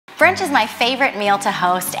Brunch is my favorite meal to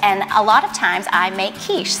host, and a lot of times I make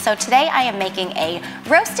quiche. So today I am making a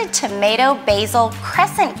roasted tomato basil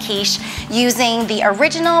crescent quiche using the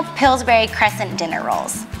original Pillsbury Crescent dinner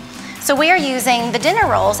rolls. So we are using the dinner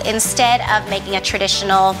rolls instead of making a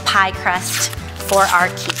traditional pie crust for our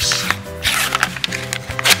quiche.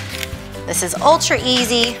 This is ultra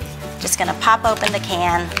easy. Just gonna pop open the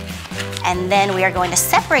can, and then we are going to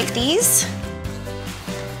separate these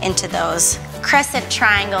into those crescent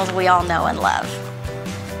triangles we all know and love.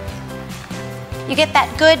 You get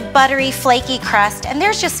that good buttery flaky crust, and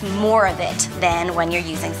there's just more of it than when you're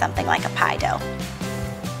using something like a pie dough.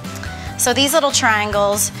 So these little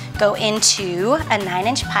triangles go into a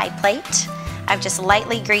 9-inch pie plate. I've just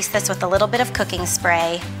lightly greased this with a little bit of cooking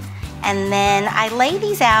spray, and then I lay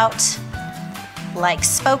these out like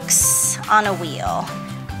spokes on a wheel.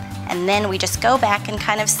 And then we just go back and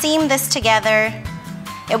kind of seam this together.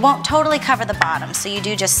 It won't totally cover the bottom, so you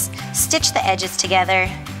do just stitch the edges together,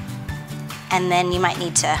 and then you might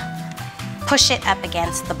need to push it up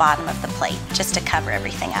against the bottom of the plate just to cover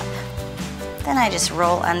everything up. Then I just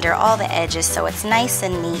roll under all the edges so it's nice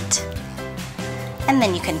and neat. And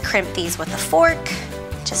then you can crimp these with a fork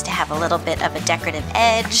just to have a little bit of a decorative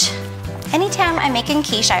edge. Anytime I'm making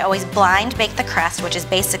quiche, I always blind bake the crust, which is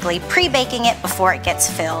basically pre-baking it before it gets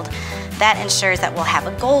filled. That ensures that we'll have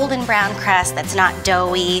a golden brown crust that's not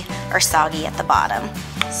doughy or soggy at the bottom.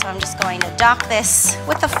 So I'm just going to dock this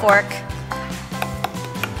with a fork,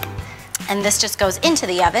 and this just goes into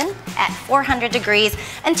the oven at 400 degrees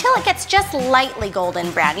until it gets just lightly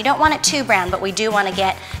golden brown. You don't want it too brown, but we do want to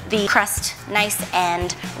get the crust nice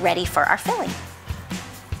and ready for our filling.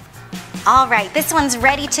 All right, this one's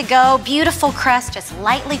ready to go. Beautiful crust, just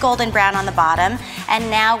lightly golden brown on the bottom.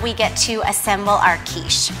 And now we get to assemble our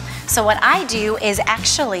quiche. So what I do is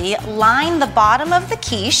actually line the bottom of the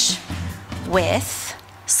quiche with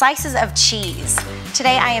slices of cheese.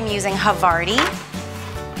 Today I am using Havarti,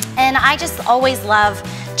 and I just always love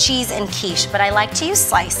cheese and quiche, but I like to use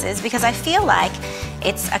slices because I feel like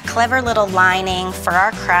it's a clever little lining for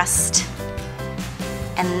our crust.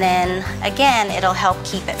 And then again, it'll help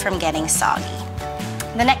keep it from getting soggy.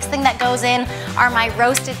 The next thing that goes in are my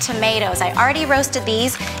roasted tomatoes. I already roasted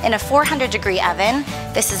these in a 400-degree oven.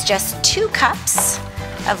 This is just 2 cups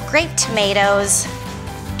of grape tomatoes,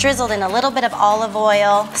 drizzled in a little bit of olive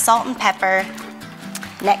oil, salt and pepper.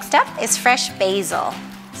 Next up is fresh basil.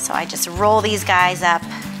 So I just roll these guys up,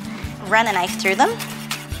 run a knife through them,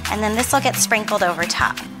 and then this will get sprinkled over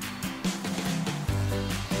top.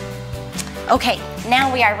 Okay,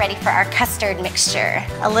 now we are ready for our custard mixture.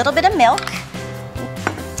 A little bit of milk,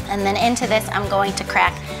 and then into this I'm going to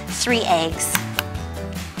crack 3 eggs.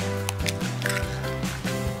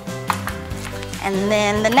 And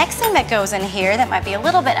then the next thing that goes in here that might be a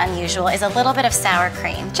little bit unusual is a little bit of sour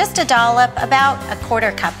cream. Just a dollop, about a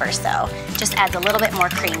 1/4 cup or so. Just adds a little bit more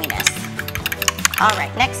creaminess. All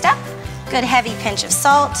right, next up, good heavy pinch of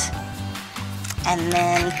salt, and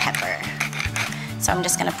then pepper. So I'm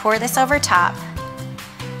just gonna pour this over top.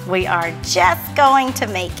 We are just going to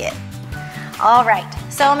make it. All right,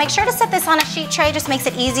 so make sure to set this on a sheet tray, just makes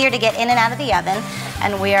it easier to get in and out of the oven.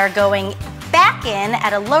 And we are going back in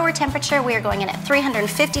at a lower temperature. We are going in at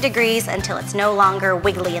 350 degrees until it's no longer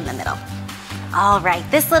wiggly in the middle. All right,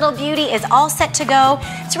 this little beauty is all set to go.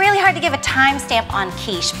 It's really hard to give a timestamp on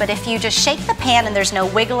quiche, but if you just shake the pan and there's no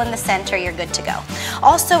wiggle in the center, you're good to go.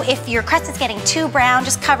 Also, if your crust is getting too brown,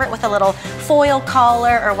 just cover it with a little foil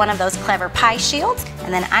collar or one of those clever pie shields.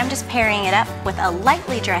 And then I'm just pairing it up with a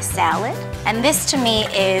lightly dressed salad. And this to me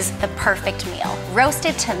is the perfect meal.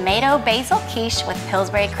 Roasted tomato basil quiche with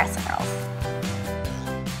Pillsbury crescent rolls.